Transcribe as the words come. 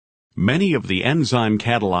Many of the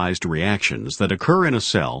enzyme-catalyzed reactions that occur in a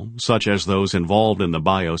cell, such as those involved in the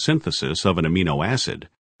biosynthesis of an amino acid,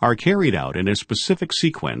 are carried out in a specific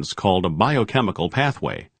sequence called a biochemical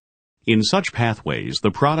pathway. In such pathways,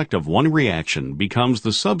 the product of one reaction becomes the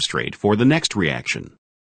substrate for the next reaction.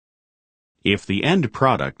 If the end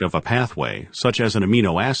product of a pathway, such as an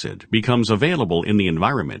amino acid, becomes available in the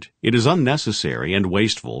environment, it is unnecessary and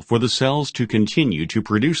wasteful for the cells to continue to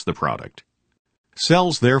produce the product.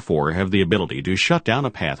 Cells therefore have the ability to shut down a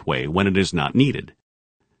pathway when it is not needed.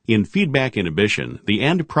 In feedback inhibition, the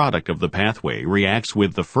end product of the pathway reacts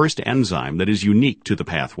with the first enzyme that is unique to the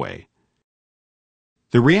pathway.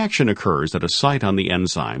 The reaction occurs at a site on the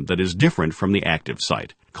enzyme that is different from the active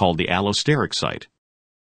site, called the allosteric site.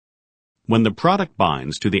 When the product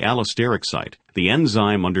binds to the allosteric site, the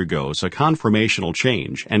enzyme undergoes a conformational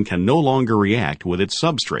change and can no longer react with its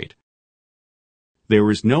substrate. There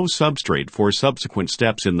is no substrate for subsequent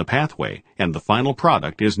steps in the pathway, and the final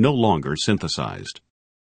product is no longer synthesized.